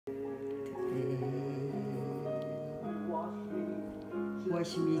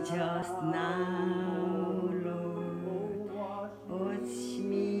Wash me just now, Lord. Wash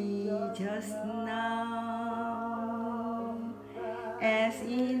me just now, as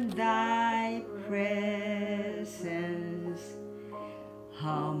in thy presence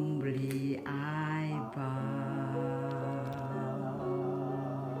humbly I bow.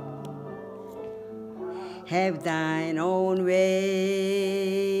 Have thine own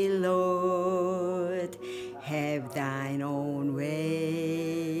way, Lord, have thine own way.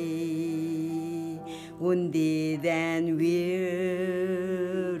 Wounded and weary,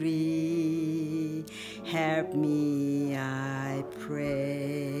 help me, I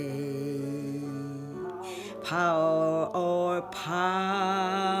pray. Power or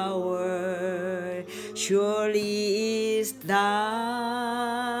power surely is thine.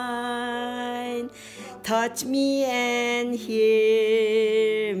 Touch me and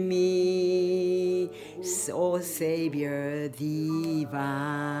hear me, O Savior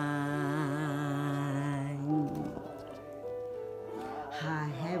divine. I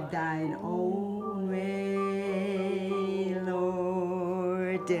have thine own way,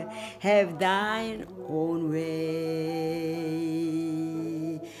 Lord, have thine own way.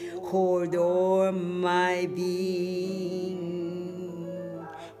 Hold o'er my being,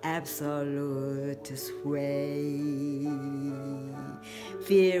 absolute sway.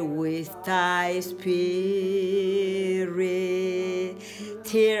 Fill with thy spirit,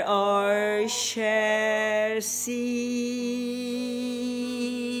 till all shall see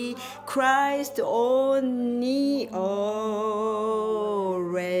Christ only always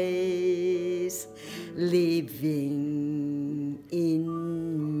living in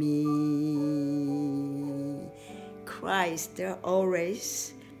me. Christ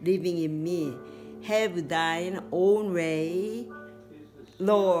always living in me. Have thine own way,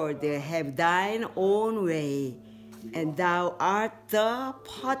 Lord, have thine own way. And thou art the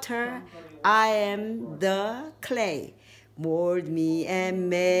potter, I am the clay. Mold me and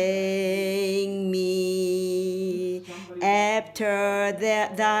make me after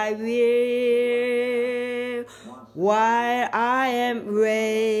thy will, while I am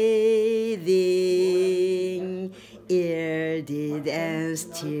waiting, yielded and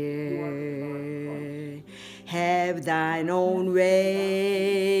still. Have thine own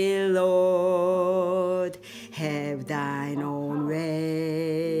way, Lord, have thine own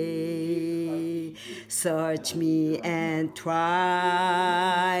way. Search me and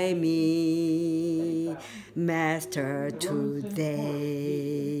try me, Master, today.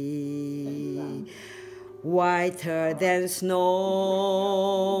 Whiter than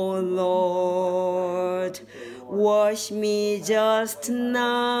snow, Lord, wash me just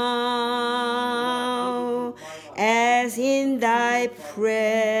now, as in thy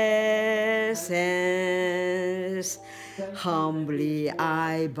presence humbly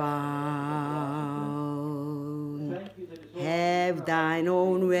I bow. Have thine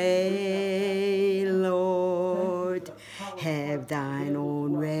own way, Lord, have thine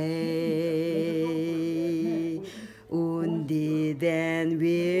own way. Wounded and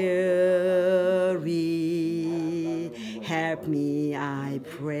weary, help me, I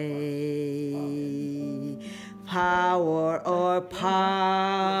pray. Power or power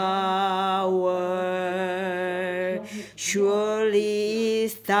surely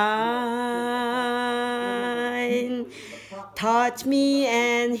is thine. Touch me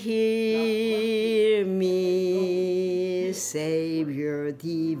and hear me, Savior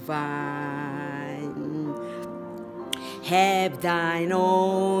divine. Have thine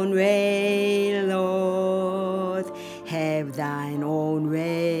own way, Lord, have thine own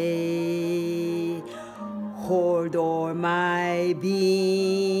way. Hold o'er my being,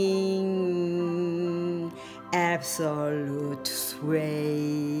 absolute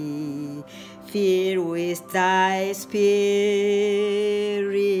sway. Fill with thy spirit,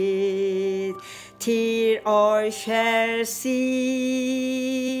 till all shall see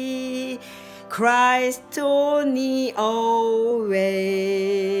Christ only always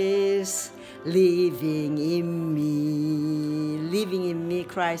living in me. Living in me,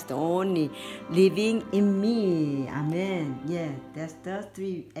 Christ only living in me. Amen. Yeah, that's the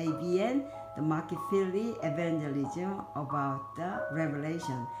 3 ABN, the Market Philly evangelism about the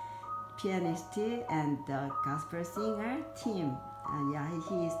Revelation. Pianist and the gospel singer team. Yeah,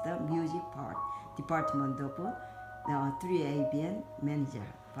 he is the music part department of the 3 ABN manager.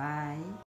 Bye.